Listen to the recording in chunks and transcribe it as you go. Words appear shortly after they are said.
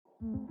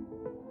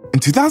In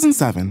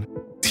 2007,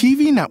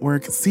 TV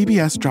network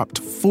CBS dropped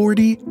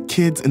 40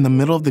 kids in the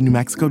middle of the New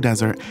Mexico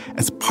desert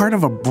as part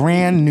of a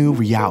brand new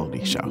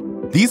reality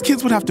show. These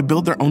kids would have to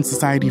build their own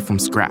society from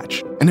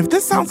scratch. And if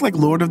this sounds like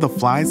Lord of the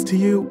Flies to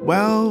you,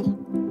 well,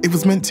 it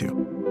was meant to.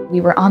 We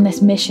were on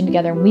this mission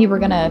together, and we were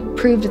going to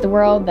prove to the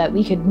world that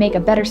we could make a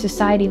better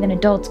society than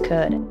adults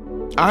could.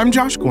 I'm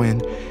Josh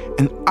Gwynn,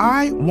 and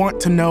I want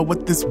to know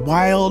what this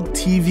wild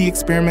TV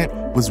experiment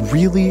was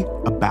really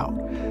about.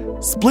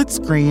 Split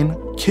Screen,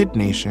 Kid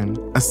Nation,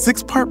 a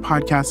 6-part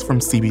podcast from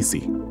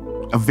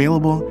CBC.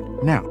 Available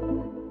now.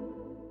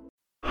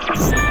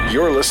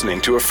 You're listening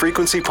to a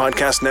Frequency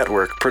Podcast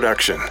Network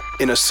production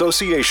in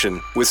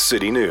association with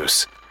City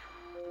News.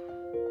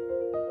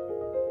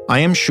 I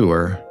am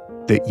sure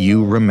that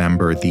you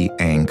remember the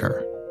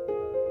anger,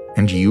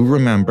 and you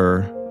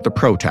remember the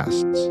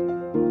protests.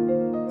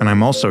 And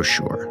I'm also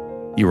sure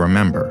you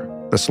remember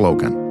the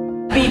slogan.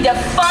 We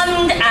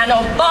defund and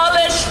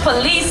abolish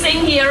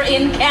policing here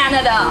in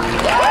Canada.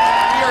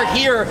 We are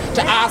here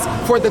to ask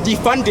for the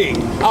defunding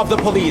of the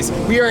police.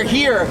 We are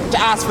here to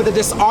ask for the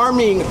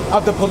disarming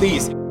of the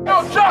police.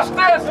 No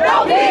justice!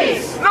 No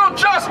peace! No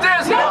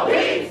justice! No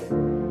peace!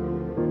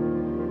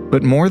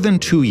 But more than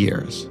 2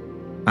 years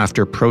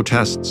after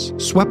protests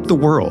swept the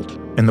world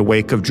in the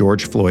wake of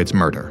George Floyd's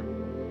murder,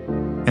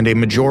 and a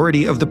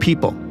majority of the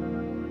people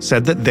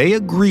said that they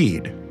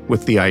agreed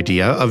with the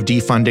idea of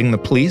defunding the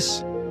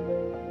police,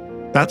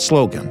 that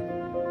slogan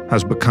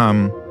has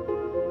become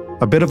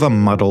a bit of a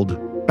muddled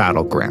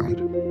battleground.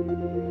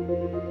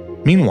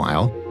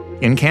 Meanwhile,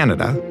 in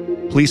Canada,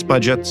 police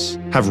budgets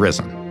have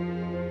risen.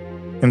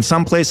 In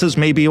some places,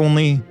 maybe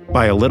only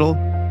by a little,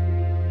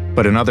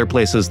 but in other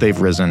places, they've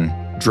risen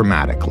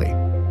dramatically.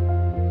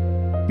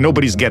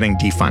 Nobody's getting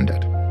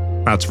defunded,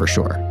 that's for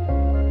sure.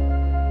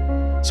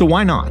 So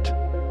why not?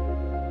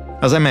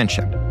 As I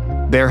mentioned,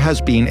 there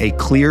has been a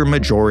clear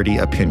majority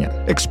opinion,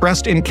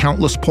 expressed in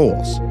countless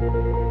polls,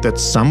 that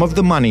some of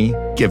the money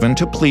given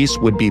to police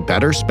would be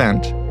better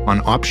spent on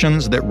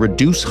options that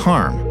reduce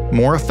harm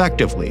more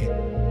effectively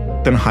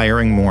than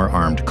hiring more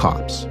armed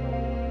cops.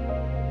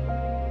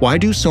 Why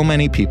do so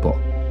many people,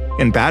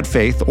 in bad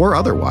faith or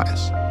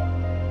otherwise,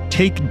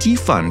 take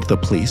defund the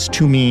police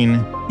to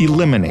mean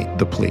eliminate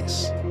the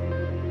police?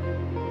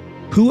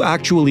 Who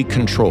actually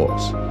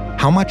controls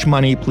how much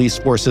money police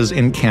forces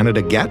in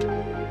Canada get?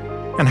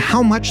 And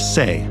how much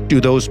say do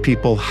those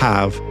people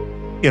have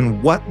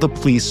in what the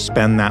police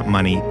spend that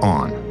money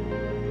on?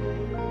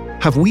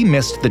 Have we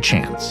missed the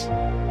chance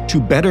to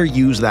better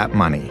use that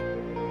money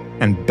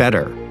and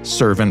better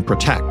serve and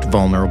protect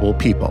vulnerable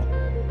people?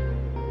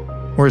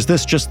 Or is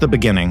this just the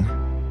beginning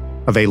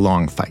of a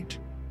long fight?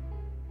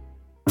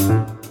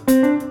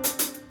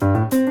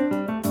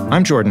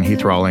 I'm Jordan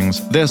Heath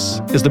Rawlings.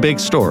 This is The Big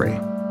Story.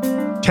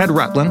 Ted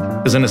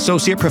Rutland is an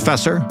associate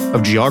professor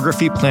of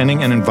geography,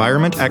 planning, and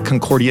environment at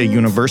Concordia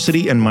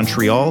University in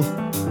Montreal.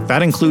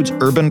 That includes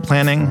urban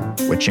planning,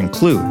 which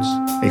includes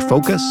a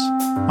focus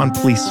on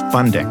police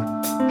funding.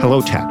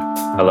 Hello, Ted.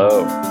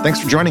 Hello. Thanks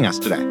for joining us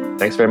today.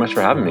 Thanks very much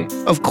for having me.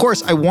 Of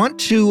course, I want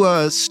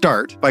to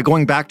start by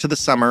going back to the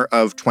summer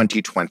of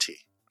 2020,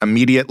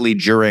 immediately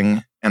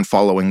during and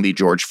following the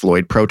George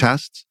Floyd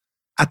protests.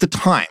 At the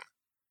time,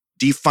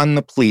 defund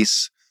the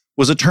police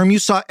was a term you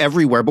saw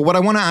everywhere. But what I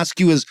want to ask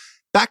you is,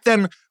 back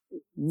then,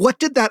 what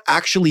did that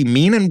actually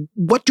mean? And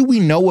what do we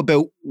know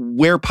about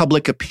where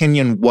public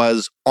opinion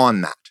was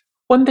on that?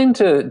 One thing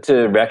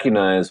to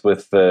recognize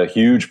with the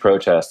huge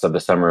protests of the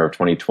summer of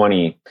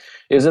 2020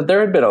 is that there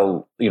had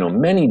been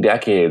many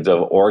decades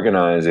of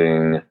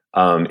organizing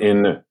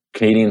in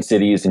Canadian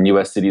cities and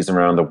U.S. cities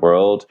around the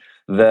world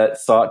that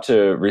sought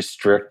to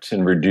restrict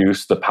and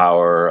reduce the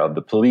power of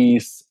the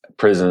police,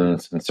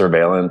 prisons, and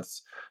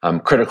surveillance.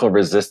 Critical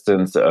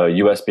Resistance, a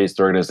U.S.-based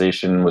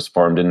organization, was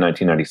formed in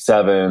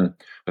 1997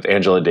 with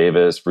Angela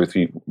Davis,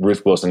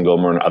 Ruth Wilson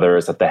Gilmore, and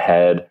others at the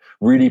head,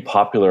 really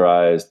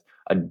popularized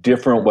a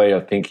different way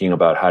of thinking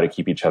about how to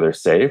keep each other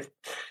safe.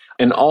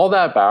 And all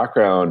that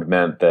background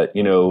meant that,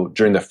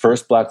 during the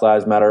first Black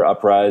Lives Matter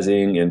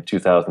uprising in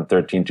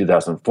 2013,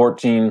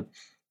 2014,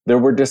 there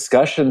were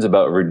discussions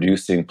about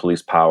reducing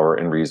police power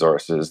and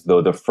resources,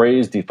 though the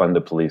phrase defund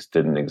the police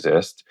didn't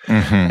exist.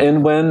 Mm-hmm.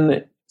 And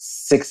when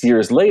 6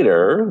 years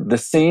later, the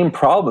same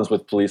problems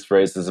with police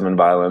racism and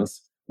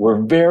violence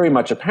were very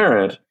much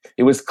apparent,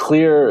 it was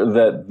clear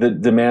that the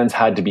demands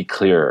had to be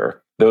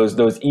clearer.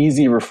 Those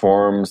easy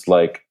reforms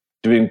like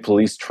doing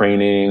police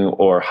training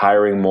or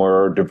hiring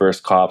more diverse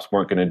cops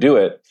weren't going to do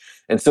it.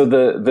 And so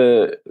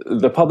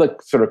the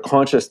public sort of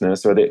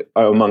consciousness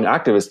among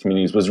activist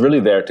communities was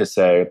really there to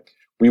say,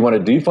 we want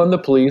to defund the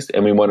police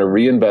and we want to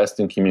reinvest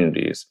in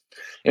communities.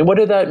 And what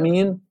did that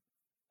mean?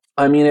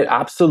 I mean, it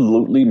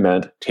absolutely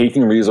meant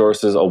taking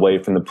resources away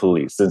from the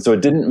police. And so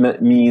it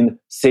didn't mean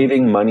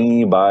saving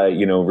money by,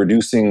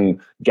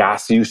 reducing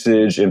gas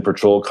usage in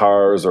patrol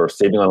cars or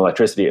saving on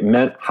electricity. It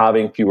meant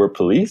having fewer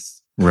police.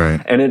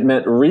 Right. And it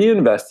meant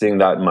reinvesting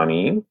that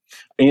money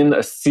in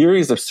a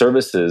series of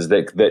services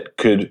that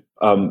could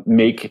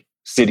make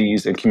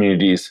cities and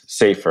communities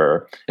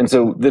safer. And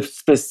so the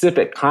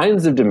specific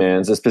kinds of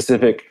demands, the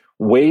specific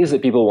ways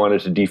that people wanted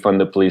to defund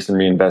the police and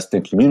reinvest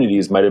in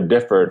communities might have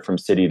differed from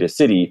city to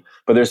city,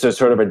 but there's a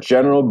sort of a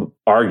general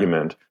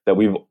argument that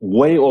we've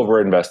way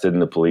overinvested in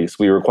the police.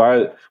 We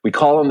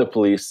call on the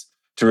police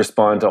to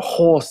respond to a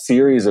whole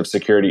series of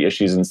security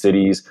issues in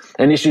cities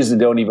and issues that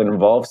don't even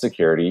involve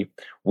security.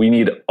 We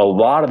need a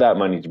lot of that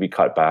money to be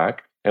cut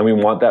back, and we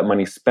want that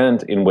money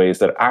spent in ways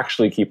that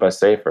actually keep us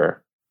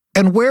safer.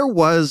 And where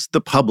was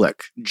the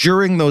public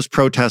during those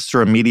protests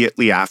or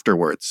immediately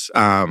afterwards?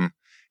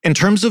 In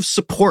terms of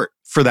support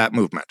for that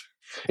movement?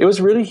 It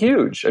was really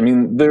huge. I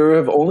mean, there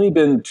have only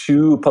been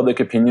 2 public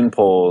opinion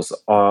polls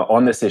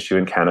on this issue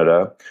in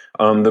Canada.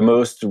 The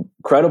most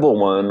credible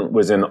one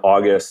was in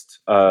August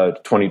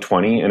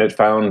 2020, and it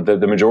found that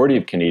the majority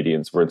of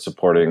Canadians were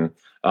supporting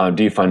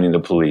defunding the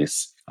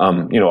police.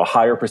 A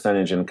higher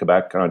percentage in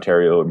Quebec,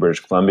 Ontario, and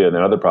British Columbia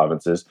than other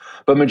provinces,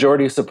 but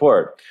majority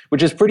support,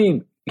 which is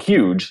pretty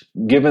huge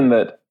given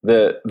that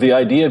the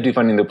idea of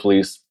defunding the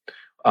police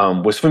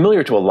was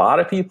familiar to a lot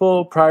of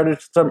people prior to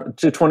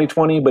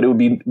 2020, but it would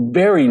be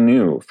very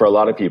new for a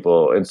lot of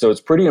people. And so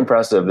it's pretty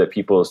impressive that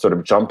people sort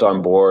of jumped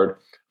on board.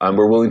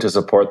 Were willing to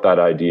support that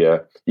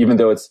idea, even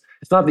though it's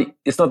not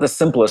the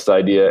simplest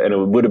idea, and it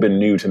would have been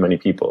new to many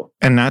people.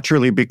 And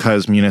naturally,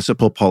 because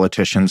municipal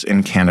politicians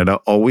in Canada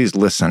always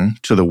listen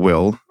to the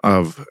will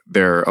of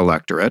their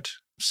electorate.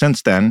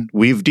 Since then,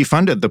 we've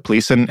defunded the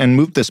police and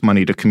moved this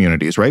money to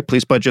communities, right?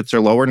 Police budgets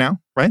are lower now,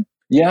 right?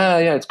 Yeah,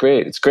 it's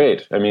great. It's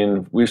great. I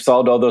mean, we've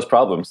solved all those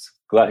problems.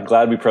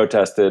 Glad we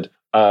protested.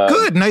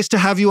 Good. Nice to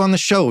have you on the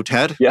show,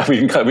 Ted. Yeah,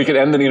 we can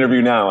end the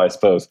interview now, I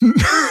suppose.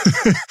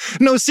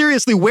 No,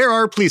 seriously, where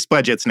are police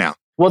budgets now?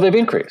 Well, they've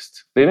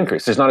increased.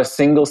 There's not a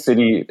single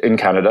city in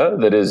Canada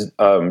that has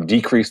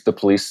decreased the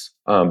police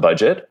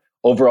budget.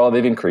 Overall,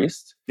 they've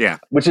increased. Yeah.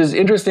 Which is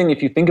interesting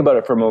if you think about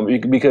it for a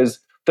moment, because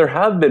there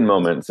have been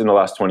moments in the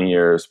last 20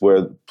 years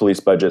where police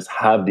budgets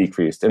have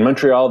decreased. In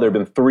Montreal, there have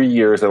been 3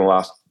 years in the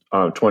last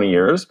 20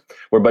 years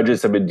where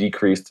budgets have been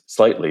decreased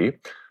slightly.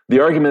 The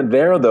argument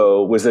there,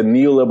 though, was a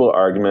neoliberal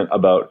argument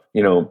about,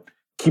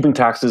 keeping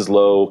taxes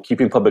low,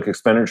 keeping public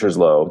expenditures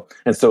low.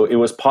 And so it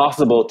was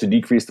possible to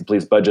decrease the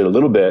police budget a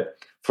little bit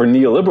for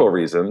neoliberal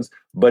reasons.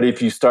 But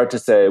if you start to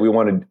say we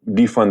want to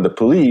defund the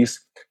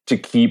police to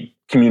keep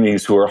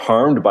communities who are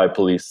harmed by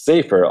police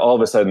safer, all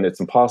of a sudden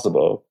it's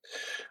impossible.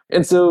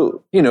 And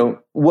so,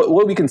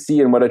 what we can see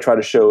and what I try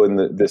to show in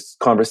this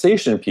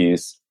conversation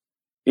piece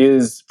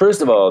is,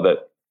 first of all,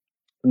 that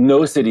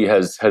no city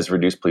has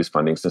reduced police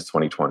funding since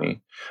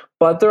 2020.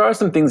 But there are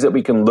some things that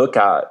we can look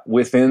at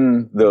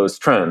within those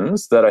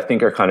trends that I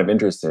think are kind of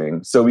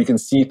interesting. So we can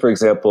see, for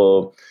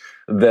example,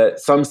 that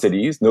some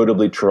cities,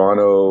 notably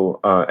Toronto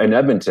and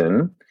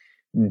Edmonton,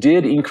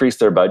 did increase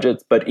their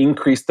budgets, but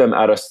increased them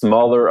at a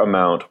smaller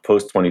amount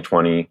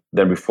post-2020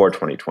 than before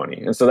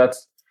 2020. And so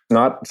that's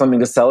not something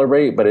to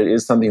celebrate, but it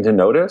is something to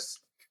notice.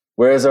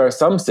 Whereas there are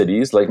some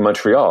cities, like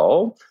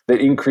Montreal, that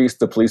increased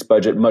the police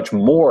budget much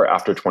more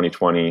after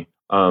 2020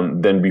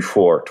 than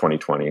before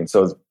 2020. And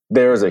so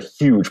there's a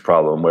huge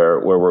problem where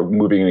we're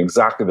moving in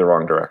exactly the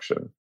wrong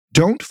direction.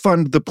 Don't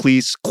fund the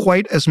police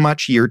quite as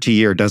much year to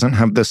year doesn't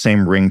have the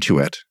same ring to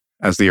it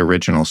as the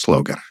original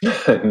slogan.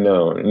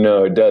 No,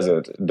 it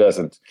doesn't. It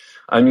doesn't.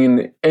 I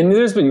mean, and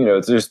there's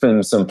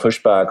been some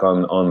pushback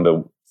on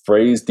the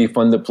phrase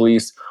defund the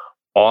police.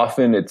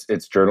 Often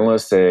it's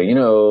journalists saying,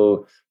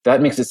 that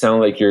makes it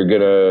sound like you're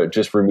going to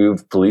just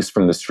remove police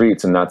from the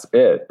streets and that's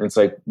it. And it's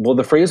like, well,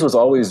 the phrase was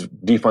always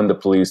defund the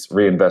police,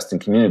 reinvest in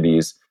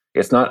communities.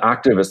 It's not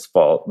activists'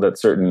 fault that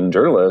certain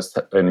journalists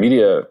and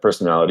media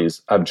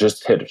personalities have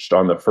just hitched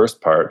on the first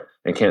part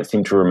and can't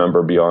seem to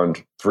remember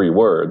beyond 3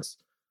 words.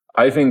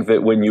 I think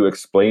that when you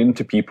explain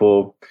to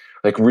people,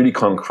 like really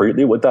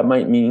concretely what that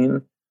might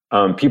mean,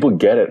 people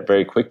get it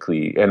very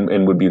quickly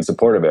and would be in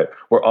support of it.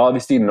 We're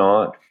obviously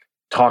not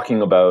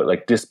talking about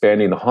like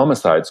disbanding the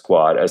homicide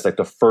squad as like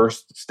the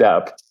first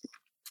step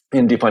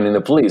in defunding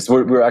the police.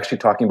 We're actually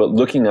talking about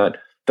looking at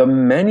the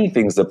many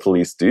things that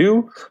police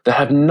do that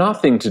have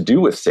nothing to do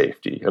with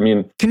safety. I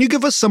mean, can you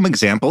give us some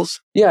examples?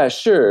 Yeah,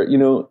 sure.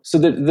 So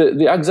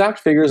the exact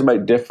figures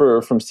might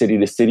differ from city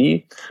to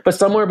city, but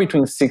somewhere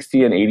between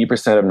 60 and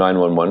 80% of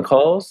 911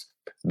 calls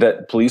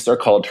that police are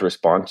called to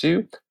respond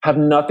to have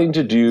nothing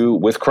to do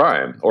with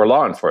crime or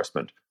law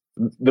enforcement.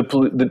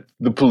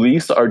 The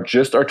police are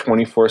just our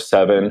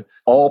 24/7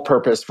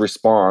 all-purpose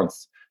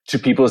response to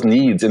people's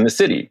needs in the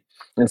city.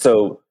 And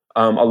so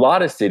a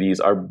lot of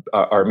cities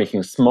are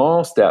making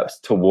small steps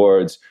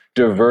towards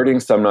diverting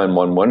some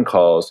 911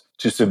 calls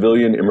to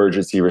civilian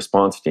emergency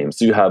response teams.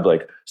 So you have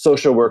like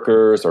social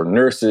workers or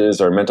nurses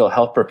or mental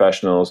health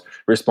professionals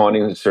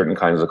responding to certain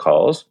kinds of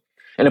calls.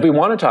 And if we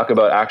want to talk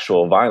about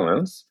actual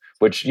violence,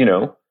 which,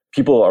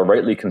 people are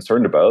rightly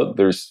concerned about,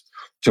 there's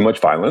too much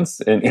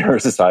violence in our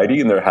society,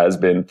 and there has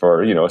been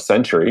for, a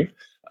century,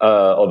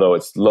 although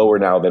it's lower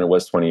now than it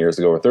was 20 years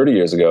ago or 30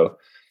 years ago.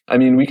 I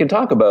mean, we can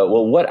talk about,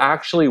 well, what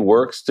actually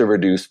works to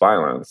reduce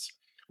violence?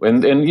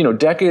 And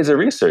decades of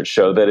research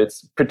show that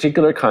it's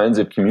particular kinds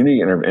of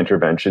community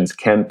interventions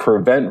can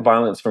prevent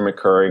violence from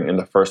occurring in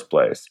the first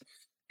place.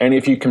 And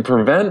if you can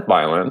prevent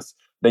violence,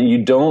 then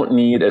you don't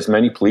need as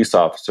many police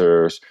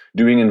officers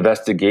doing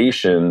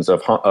investigations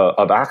of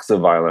acts of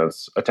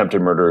violence,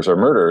 attempted murders or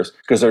murders,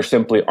 because there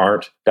simply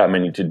aren't that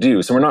many to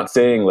do. So we're not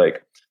saying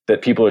like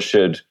that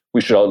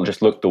we should all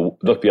just look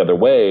the other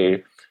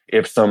way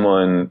if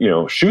someone,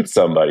 shoots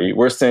somebody.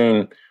 We're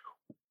saying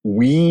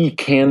we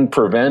can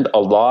prevent a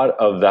lot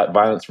of that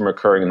violence from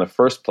occurring in the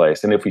first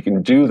place. And if we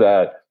can do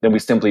that, then we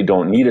simply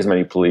don't need as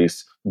many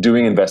police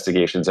doing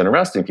investigations and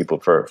arresting people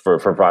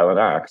for violent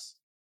acts.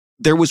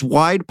 There was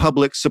wide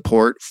public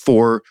support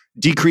for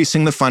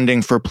decreasing the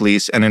funding for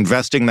police and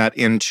investing that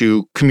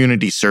into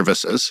community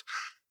services.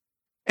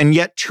 And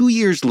yet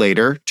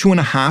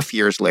 2.5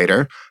 years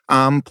later,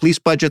 police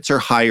budgets are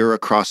higher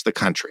across the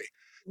country.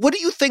 What do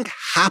you think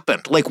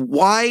happened? Like,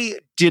 why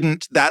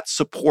didn't that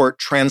support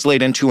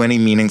translate into any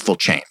meaningful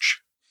change?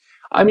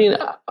 I mean,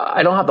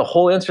 I don't have the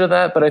whole answer to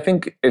that, but I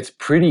think it's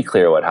pretty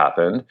clear what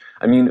happened.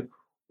 I mean,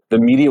 the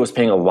media was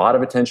paying a lot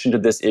of attention to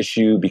this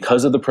issue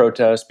because of the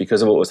protests,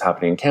 because of what was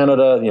happening in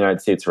Canada, the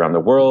United States, around the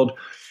world.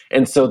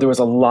 And so there was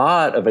a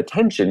lot of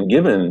attention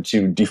given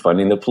to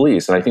defunding the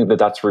police. And I think that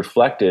that's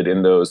reflected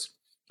in those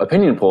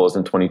opinion polls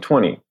in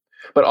 2020.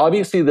 But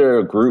obviously, there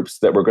are groups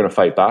that were going to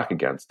fight back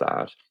against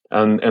that.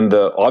 And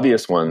the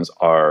obvious ones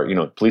are,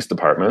 police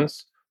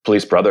departments,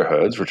 police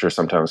brotherhoods, which are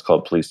sometimes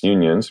called police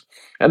unions,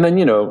 and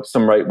then,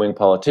 some right-wing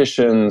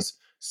politicians,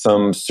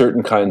 some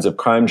certain kinds of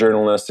crime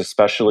journalists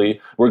especially,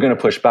 were going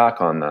to push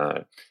back on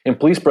that. And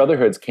police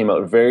brotherhoods came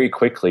out very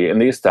quickly and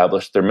they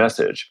established their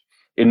message.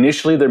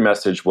 Initially, their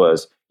message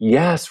was,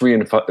 yes,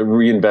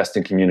 reinvest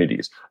in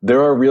communities.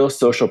 There are real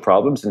social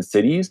problems in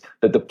cities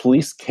that the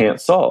police can't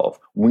solve.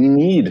 We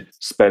need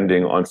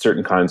spending on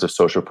certain kinds of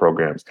social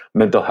programs,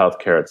 mental health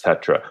care,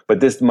 etc. But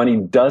this money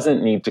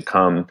doesn't need to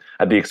come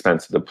at the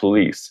expense of the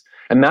police.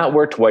 And that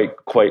worked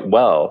quite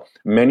well.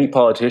 Many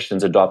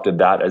politicians adopted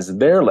that as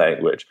their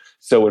language.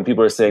 So when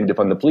people are saying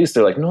defund the police,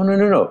 they're like,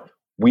 no.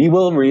 We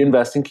will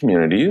reinvest in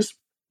communities,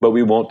 but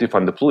we won't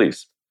defund the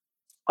police.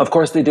 Of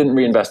course, they didn't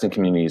reinvest in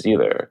communities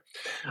either.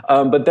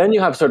 But then you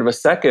have sort of a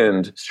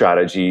second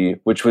strategy,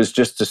 which was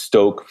just to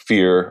stoke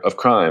fear of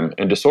crime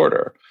and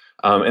disorder.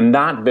 And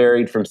that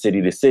varied from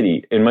city to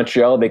city. In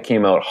Montreal, they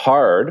came out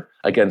hard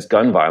against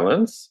gun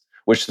violence,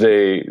 which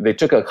they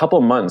took a couple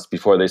months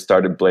before they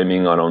started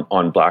blaming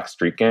on black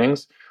street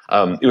gangs.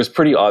 It was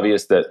pretty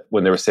obvious that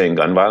when they were saying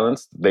gun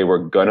violence, they were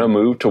going to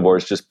move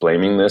towards just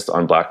blaming this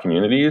on black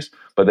communities.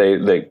 But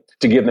they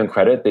to give them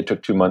credit, they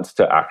took 2 months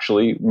to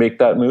actually make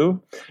that move.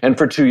 And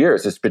for 2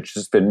 years, it's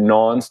just been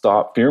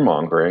nonstop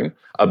fear-mongering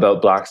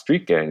about black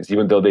street gangs,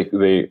 even though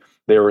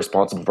they're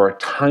responsible for a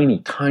tiny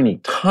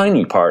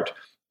part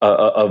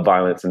of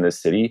violence in this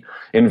city.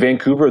 In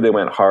Vancouver, they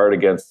went hard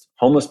against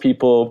homeless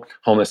people,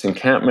 homeless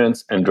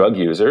encampments, and drug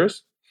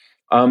users.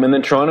 And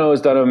then Toronto has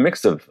done a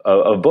mix of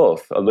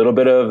both, a little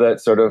bit of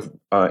that sort of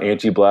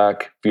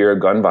anti-black fear of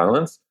gun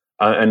violence,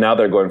 and now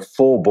they're going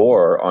full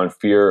bore on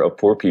fear of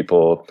poor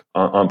people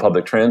on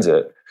public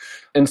transit.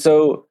 And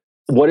so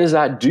what does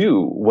that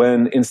do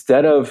when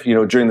instead of,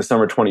 during the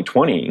summer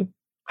 2020,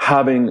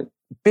 having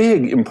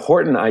big,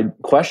 important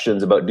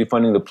questions about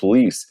defunding the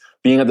police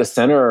being at the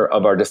center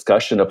of our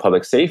discussion of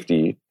public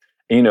safety,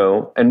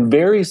 and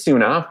very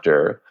soon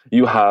after,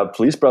 you have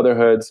police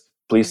brotherhoods,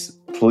 police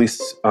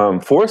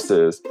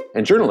forces,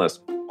 and journalists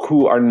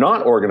who are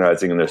not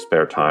organizing in their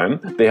spare time.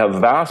 They have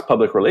vast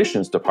public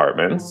relations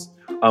departments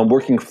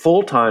working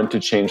full time to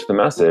change the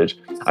message.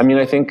 I mean,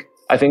 I think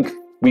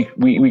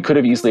we could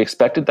have easily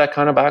expected that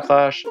kind of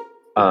backlash.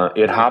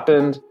 It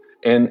happened,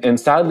 and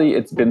sadly,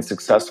 it's been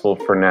successful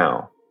for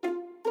now.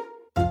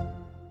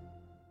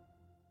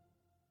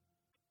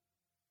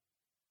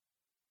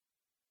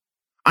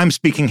 I'm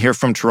speaking here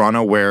from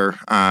Toronto, where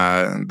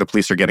the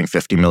police are getting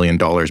 $50 million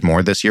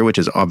more this year, which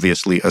is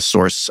obviously a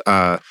source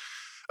of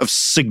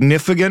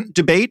significant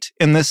debate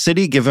in this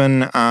city,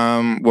 given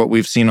what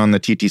we've seen on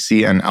the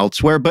TTC and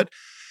elsewhere. But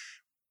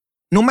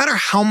no matter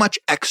how much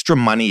extra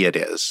money it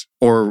is,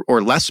 or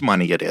less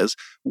money it is,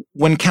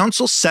 when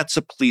council sets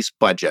a police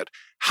budget,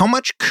 how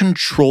much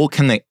control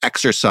can they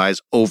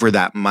exercise over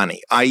that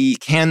money? I.e.,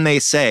 can they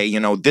say,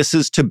 this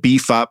is to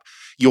beef up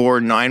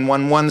your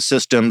 911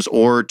 systems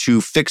or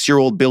to fix your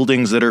old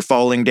buildings that are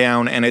falling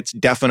down, and it's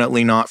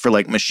definitely not for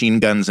like machine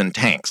guns and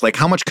tanks? Like,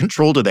 how much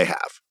control do they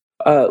have?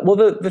 Well,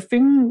 the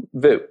thing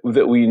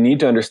that we need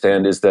to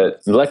understand is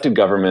that elected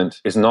government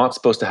is not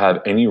supposed to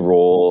have any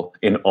role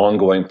in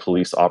ongoing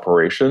police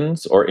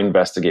operations or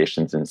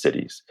investigations in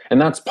cities, and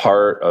that's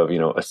part of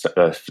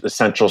a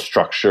essential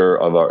structure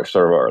of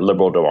our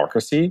liberal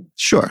democracy.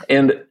 Sure,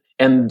 and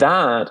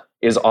that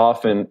is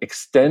often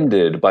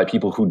extended by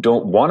people who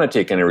don't want to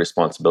take any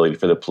responsibility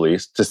for the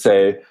police to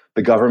say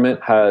the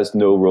government has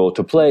no role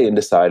to play in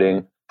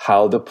deciding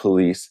how the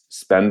police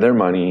spend their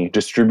money,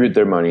 distribute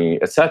their money,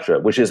 etc.,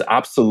 which is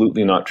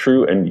absolutely not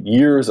true. And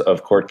years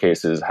of court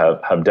cases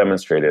have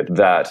demonstrated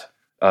that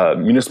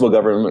municipal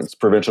governments,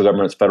 provincial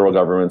governments, federal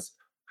governments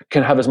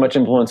can have as much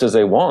influence as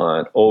they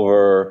want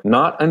over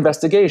not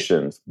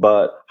investigations,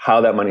 but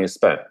how that money is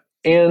spent.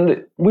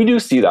 And we do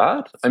see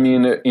that. I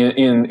mean,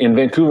 in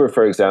Vancouver,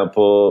 for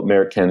example,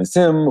 Mayor Ken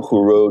Sim,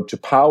 who rode to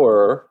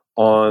power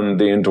on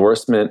the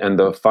endorsement and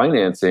the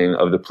financing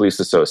of the police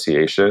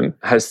association,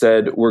 has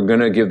said, we're going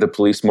to give the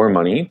police more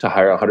money to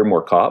hire 100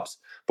 more cops,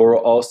 but we're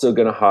also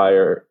going to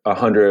hire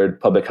 100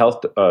 public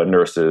health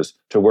nurses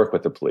to work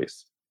with the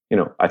police. You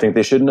know, I think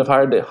they shouldn't have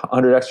hired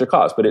 100 extra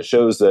cops, but it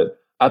shows that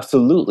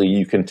absolutely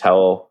you can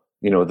tell,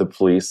 you know, the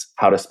police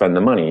how to spend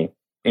the money.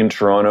 In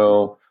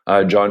Toronto,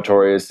 John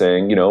Tory is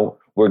saying, you know,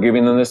 we're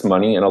giving them this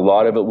money and a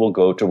lot of it will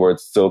go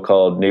towards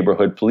so-called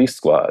neighborhood police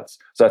squads.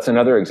 So that's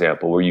another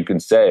example where you can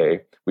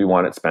say, we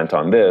want it spent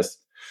on this.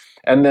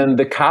 And then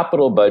the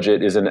capital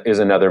budget is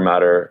another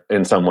matter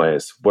in some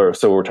ways,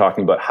 so we're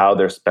talking about how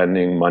they're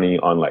spending money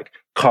on like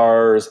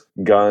cars,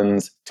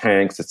 guns,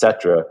 tanks,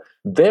 etc.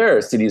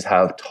 There, cities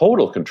have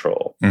total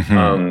control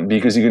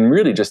because you can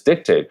really just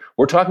dictate.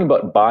 We're talking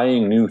about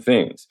buying new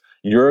things.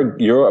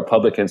 You're a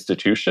public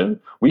institution.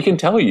 We can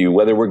tell you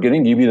whether we're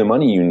going to give you the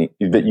money you need,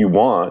 that you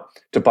want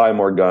to buy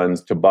more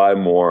guns, to buy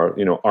more,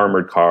 you know,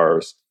 armored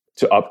cars,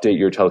 to update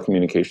your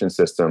telecommunication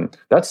system.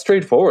 That's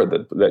straightforward.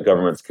 That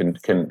governments can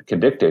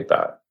dictate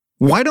that.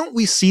 Why don't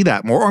we see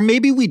that more? Or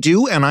maybe we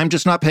do, and I'm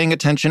just not paying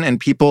attention, and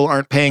people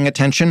aren't paying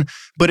attention.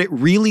 But it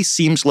really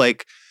seems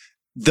like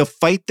the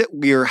fight that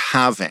we're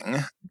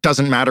having,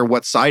 doesn't matter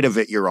what side of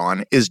it you're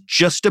on, is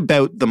just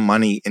about the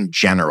money in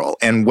general.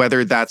 And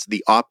whether that's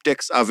the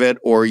optics of it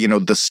or, you know,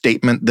 the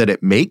statement that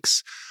it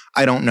makes,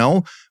 I don't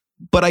know.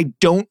 But I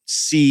don't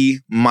see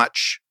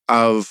much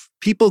of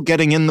people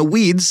getting in the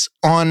weeds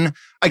on,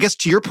 I guess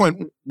to your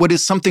point, what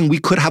is something we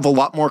could have a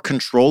lot more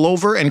control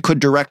over and could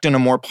direct in a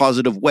more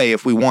positive way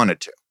if we wanted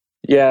to.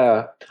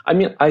 Yeah. I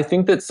mean, I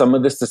think that some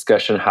of this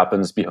discussion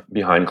happens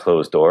behind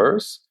closed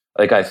doors.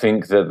 Like, I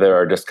think that there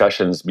are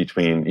discussions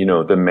between, you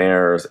know, the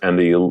mayors and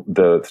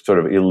the sort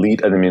of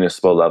elite at the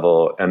municipal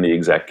level and the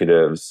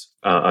executives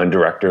and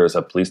directors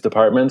of police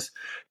departments.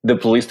 The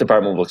police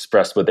department will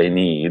express what they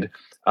need.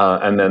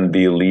 And then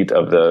the elite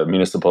of the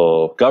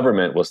municipal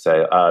government will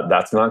say,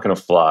 that's not going to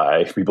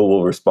fly. People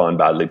will respond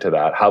badly to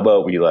that. How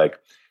about we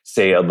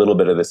say a little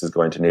bit of this is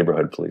going to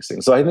neighborhood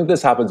policing? So I think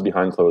this happens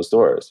behind closed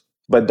doors.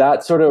 But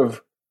that sort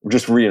of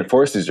just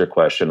reinforces your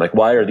question, like,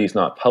 why are these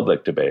not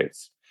public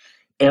debates?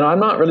 And I'm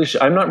not really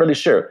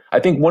sure. I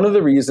think one of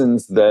the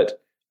reasons that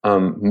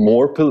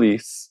more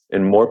police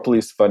and more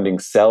police funding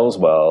sells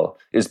well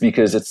is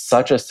because it's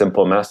such a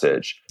simple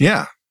message.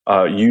 Yeah.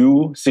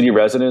 You, city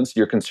residents,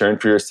 you're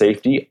concerned for your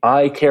safety.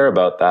 I care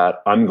about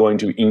that. I'm going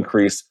to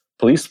increase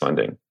police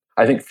funding.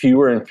 I think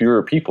fewer and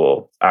fewer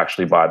people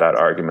actually buy that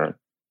argument.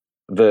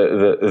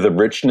 The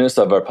richness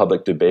of our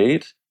public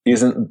debate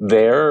isn't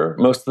there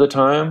most of the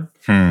time.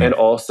 And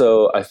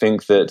also, I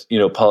think that, you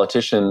know,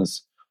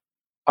 politicians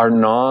are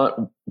not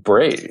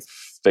brave.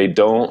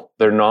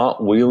 They're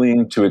not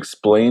willing to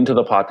explain to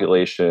the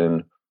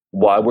population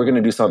why we're going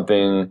to do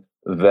something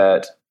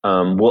that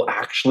will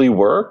actually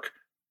work,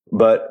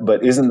 but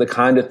isn't the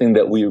kind of thing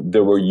that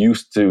we're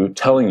used to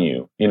telling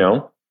you, you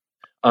know?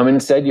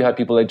 Instead, you have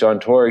people like John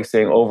Tory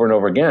saying over and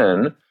over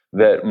again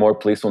that more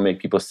police will make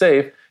people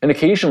safe. And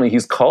occasionally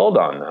he's called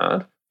on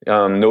that,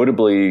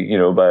 notably, you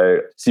know, by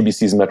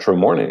CBC's Metro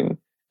Morning,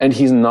 and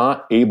he's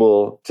not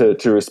able to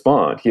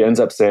respond. He ends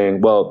up saying,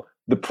 well,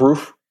 the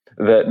proof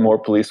that more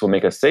police will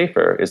make us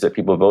safer is that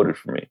people voted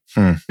for me.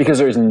 Because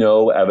there's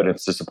no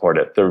evidence to support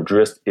it. There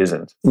just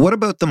isn't. What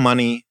about the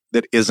money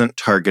that isn't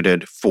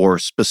targeted for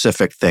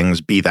specific things,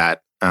 be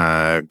that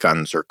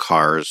guns or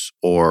cars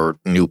or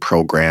new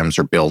programs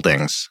or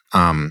buildings?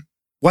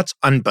 What's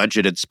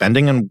unbudgeted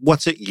spending and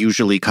what's it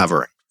usually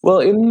covering? Well,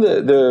 in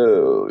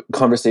the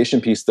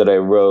conversation piece that I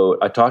wrote,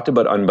 I talked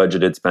about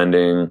unbudgeted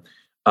spending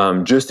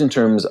just in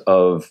terms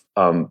of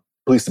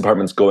police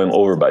departments going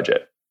over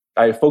budget.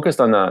 I focused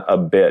on that a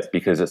bit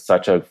because it's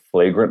such a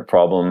flagrant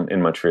problem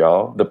in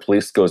Montreal. The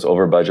police goes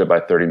over budget by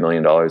 $30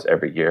 million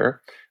every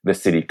year. The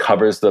city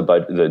covers the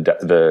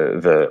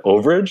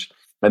overage,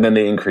 and then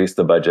they increase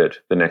the budget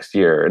the next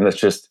year. And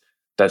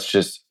that's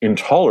just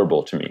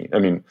intolerable to me. I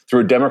mean, through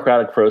a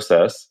democratic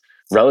process,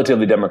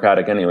 relatively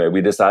democratic anyway,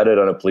 we decided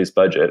on a police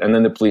budget, and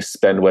then the police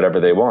spend whatever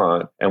they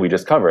want, and we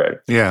just cover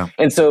it. Yeah.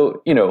 And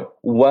so, you know,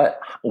 what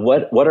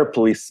are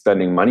police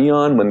spending money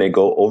on when they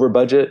go over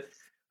budget?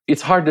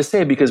 It's hard to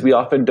say because we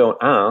often don't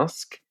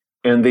ask,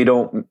 and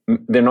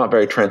they're not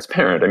very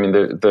transparent. I mean,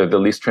 they're the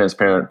least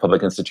transparent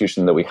public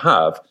institution that we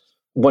have.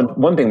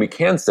 One thing we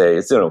can say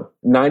is, you know,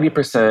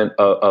 90%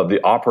 of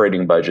the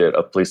operating budget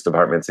of police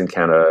departments in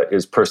Canada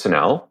is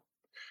personnel.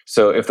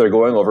 So if they're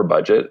going over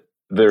budget,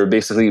 they're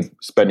basically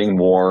spending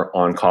more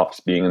on cops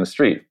being in the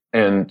street.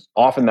 And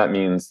often that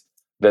means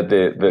that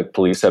the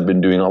police have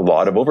been doing a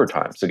lot of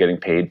overtime, so getting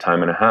paid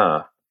time and a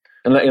half.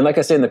 And like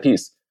I say in the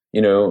piece,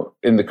 you know,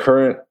 in the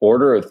current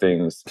order of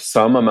things,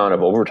 some amount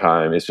of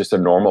overtime is just a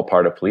normal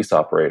part of police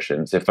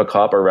operations. If a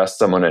cop arrests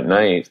someone at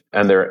night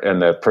and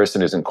the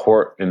person is in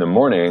court in the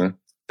morning,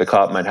 the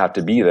cop might have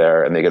to be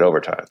there and they get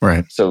overtime.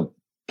 Right. So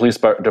police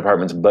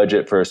department's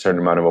budget for a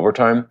certain amount of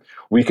overtime.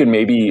 We could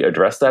maybe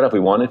address that if we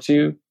wanted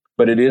to,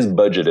 but it is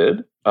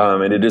budgeted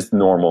and it is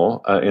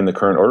normal in the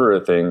current order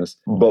of things.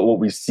 But what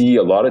we see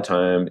a lot of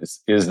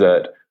times is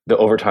that the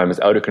overtime is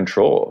out of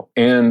control.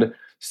 And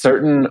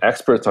certain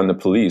experts on the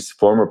police,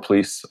 former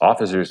police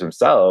officers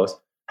themselves,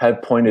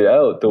 have pointed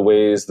out the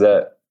ways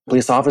that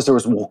police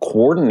officers will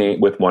coordinate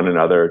with one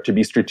another to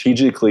be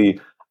strategically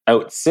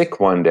out sick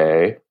one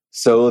day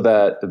so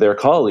that their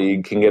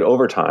colleague can get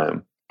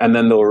overtime. And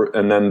then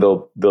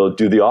they'll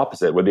do the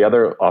opposite, where the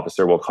other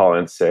officer will call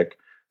in sick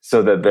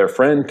so that their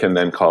friend can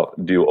then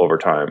do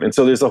overtime. And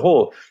so there's a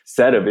whole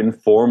set of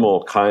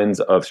informal kinds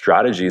of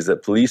strategies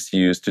that police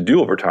use to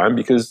do overtime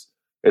because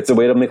it's a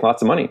way to make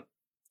lots of money.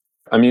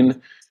 I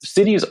mean,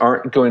 cities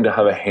aren't going to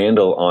have a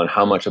handle on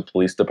how much a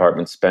police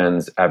department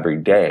spends every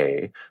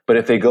day. But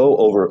if they go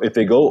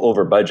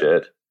over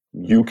budget,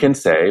 you can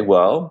say,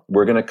 well,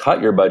 we're going to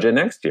cut your budget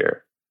next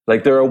year.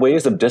 Like, there are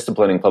ways of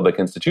disciplining public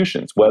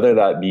institutions, whether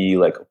that be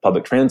like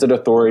public transit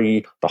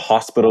authority, the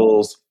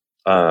hospitals,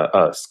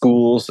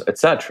 schools,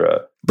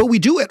 etc. But we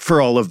do it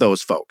for all of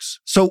those folks.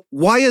 So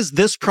why is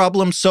this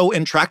problem so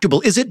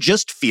intractable? Is it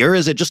just fear?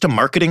 Is it just a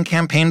marketing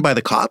campaign by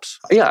the cops?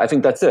 Yeah, I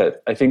think that's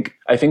it. I think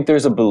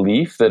there's a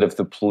belief that if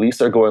the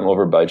police are going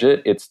over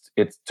budget, it's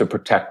to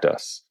protect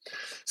us.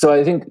 So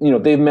I think,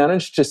 they've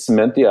managed to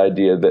cement the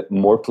idea that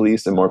more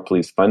police and more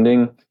police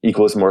funding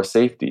equals more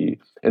safety.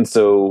 And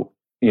so,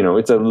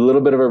 it's a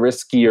little bit of a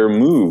riskier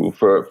move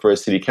for a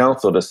city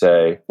council to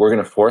say, we're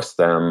going to force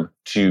them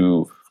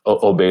to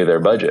obey their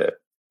budget.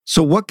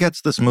 So what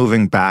gets this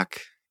moving back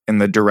in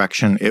the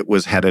direction it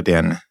was headed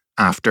in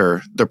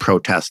after the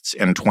protests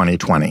in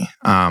 2020?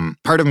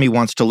 Part of me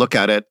wants to look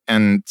at it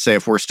and say,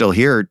 if we're still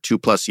here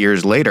 2+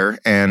 years later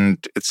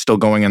and it's still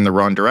going in the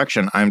wrong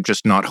direction, I'm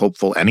just not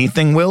hopeful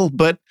anything will.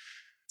 But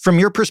from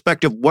your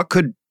perspective, what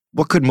could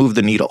move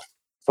the needle?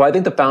 So I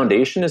think the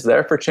foundation is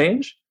there for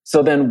change.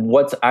 So then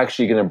what's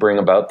actually going to bring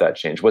about that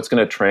change? What's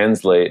going to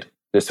translate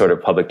this sort of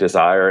public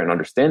desire and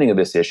understanding of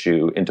this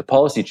issue into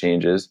policy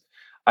changes?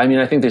 I mean,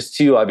 I think there's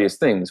two obvious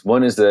things.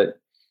 One is that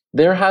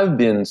there have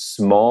been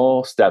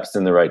small steps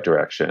in the right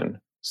direction,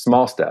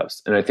 small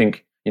steps. And I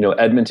think,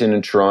 Edmonton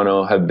and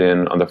Toronto have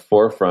been on the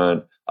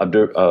forefront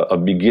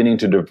of beginning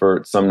to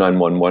divert some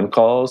 911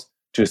 calls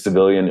to a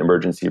civilian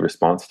emergency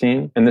response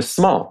team. And it's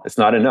small, it's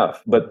not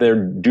enough, but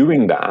they're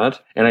doing that.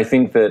 And I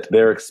think that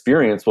their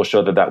experience will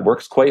show that that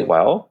works quite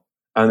well.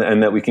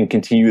 And that we can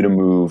continue to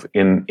move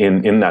in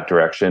that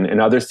direction. And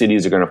other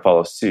cities are going to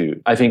follow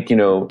suit. I think,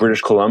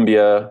 British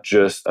Columbia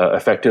just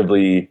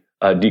effectively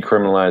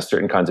decriminalized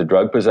certain kinds of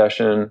drug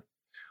possession.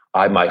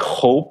 My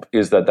hope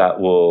is that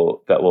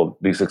will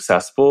be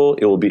successful.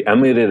 It will be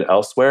emulated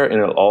elsewhere,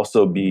 and it'll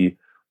also be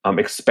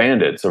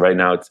expanded. So right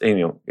now,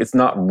 it's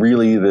not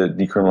really the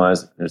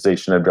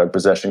decriminalization of drug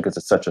possession because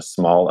it's such a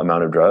small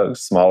amount of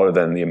drugs, smaller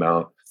than the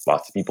amount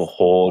lots of people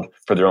hold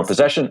for their own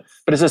possession.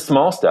 But it's a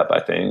small step, I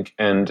think,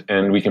 and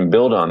we can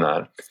build on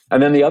that.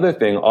 And then the other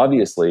thing,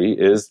 obviously,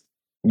 is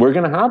we're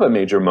going to have a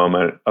major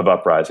moment of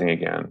uprising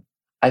again.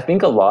 I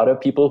think a lot of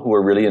people who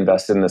are really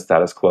invested in the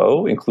status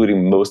quo,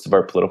 including most of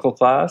our political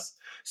class,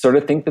 sort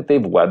of think that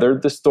they've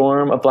weathered the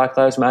storm of Black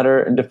Lives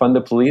Matter and defund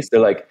the police. They're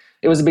like,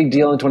 it was a big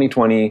deal in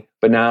 2020,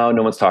 but now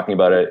no one's talking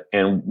about it,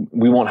 and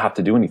we won't have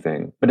to do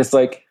anything. But it's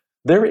like,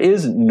 there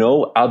is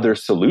no other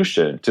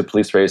solution to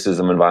police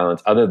racism and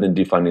violence other than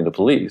defunding the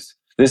police.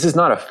 This is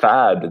not a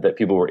fad that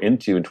people were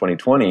into in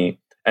 2020,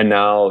 and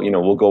now,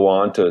 we'll go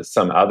on to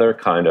some other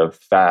kind of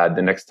fad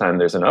the next time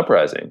there's an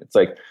uprising. It's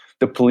like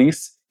the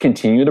police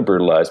continue to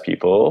brutalize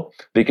people,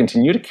 they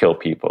continue to kill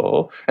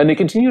people, and they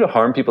continue to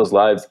harm people's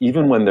lives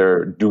even when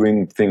they're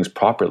doing things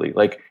properly.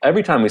 Like,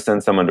 every time we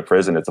send someone to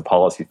prison, it's a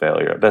policy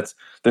failure.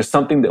 There's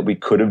something that we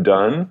could have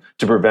done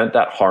to prevent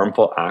that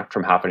harmful act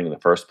from happening in the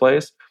first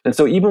place. And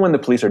so even when the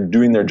police are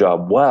doing their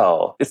job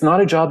well, it's not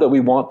a job that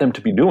we want them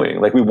to be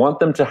doing. Like, we want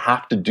them to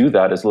have to do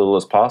that as little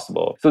as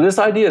possible. So this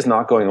idea is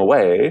not going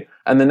away.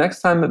 And the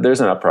next time that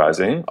there's an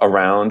uprising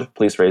around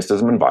police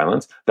racism and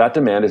violence, that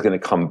demand is going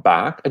to come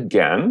back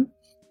again.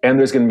 And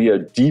there's going to be a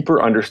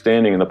deeper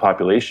understanding in the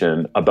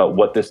population about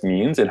what this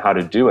means and how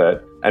to do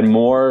it, and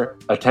more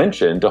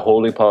attention to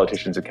holding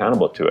politicians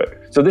accountable to it.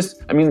 So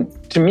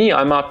to me,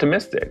 I'm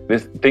optimistic.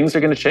 Things are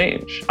going to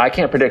change. I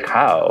can't predict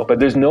how, but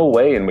there's no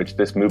way in which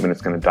this movement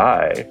is going to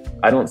die.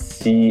 I don't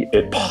see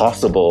it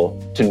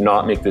possible to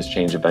not make this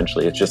change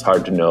eventually. It's just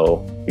hard to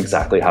know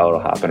exactly how it'll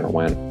happen or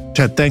when.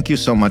 Ted, thank you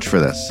so much for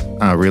this.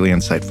 Really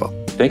insightful.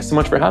 Thanks so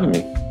much for having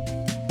me.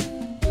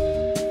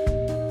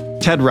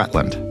 Ted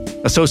Retland,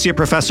 Associate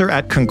Professor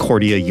at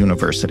Concordia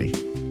University.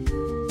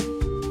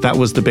 That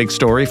was The Big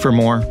Story. For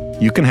more,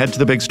 you can head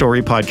to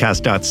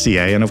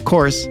thebigstorypodcast.ca. And of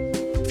course,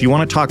 if you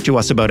want to talk to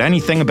us about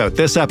anything about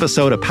this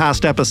episode, a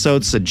past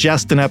episode,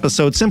 suggest an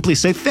episode, simply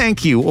say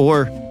thank you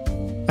or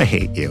I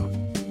hate you.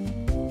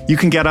 You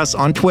can get us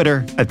on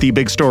Twitter at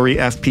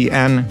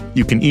TheBigStoryFPN.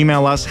 You can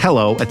email us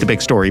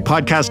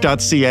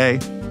hello@thebigstorypodcast.ca.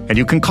 And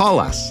you can call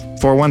us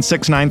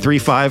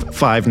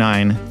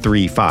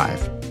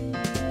 416-935-5935.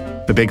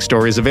 The Big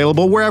Story is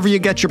available wherever you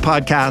get your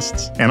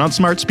podcasts and on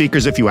smart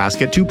speakers if you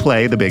ask it to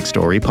play the Big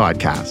Story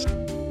podcast.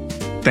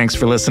 Thanks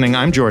for listening.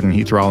 I'm Jordan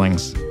Heath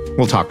Rawlings.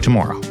 We'll talk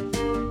tomorrow.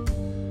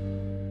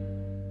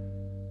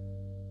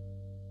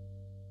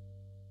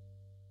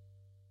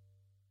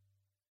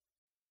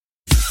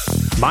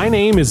 My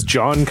name is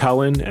John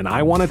Cullen, and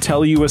I want to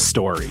tell you a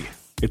story.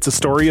 It's a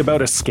story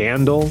about a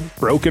scandal,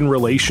 broken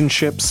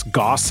relationships,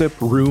 gossip,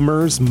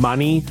 rumors,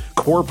 money,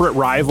 corporate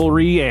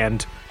rivalry,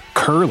 and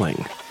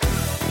curling.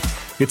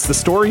 It's the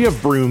story of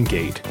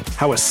Broomgate,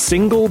 how a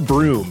single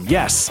broom,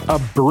 yes, a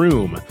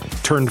broom,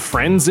 turned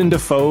friends into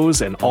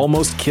foes and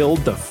almost killed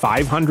the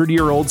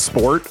 500-year-old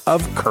sport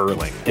of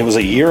curling. It was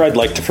a year I'd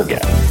like to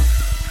forget.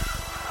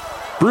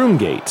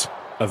 Broomgate,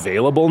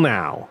 available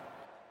now.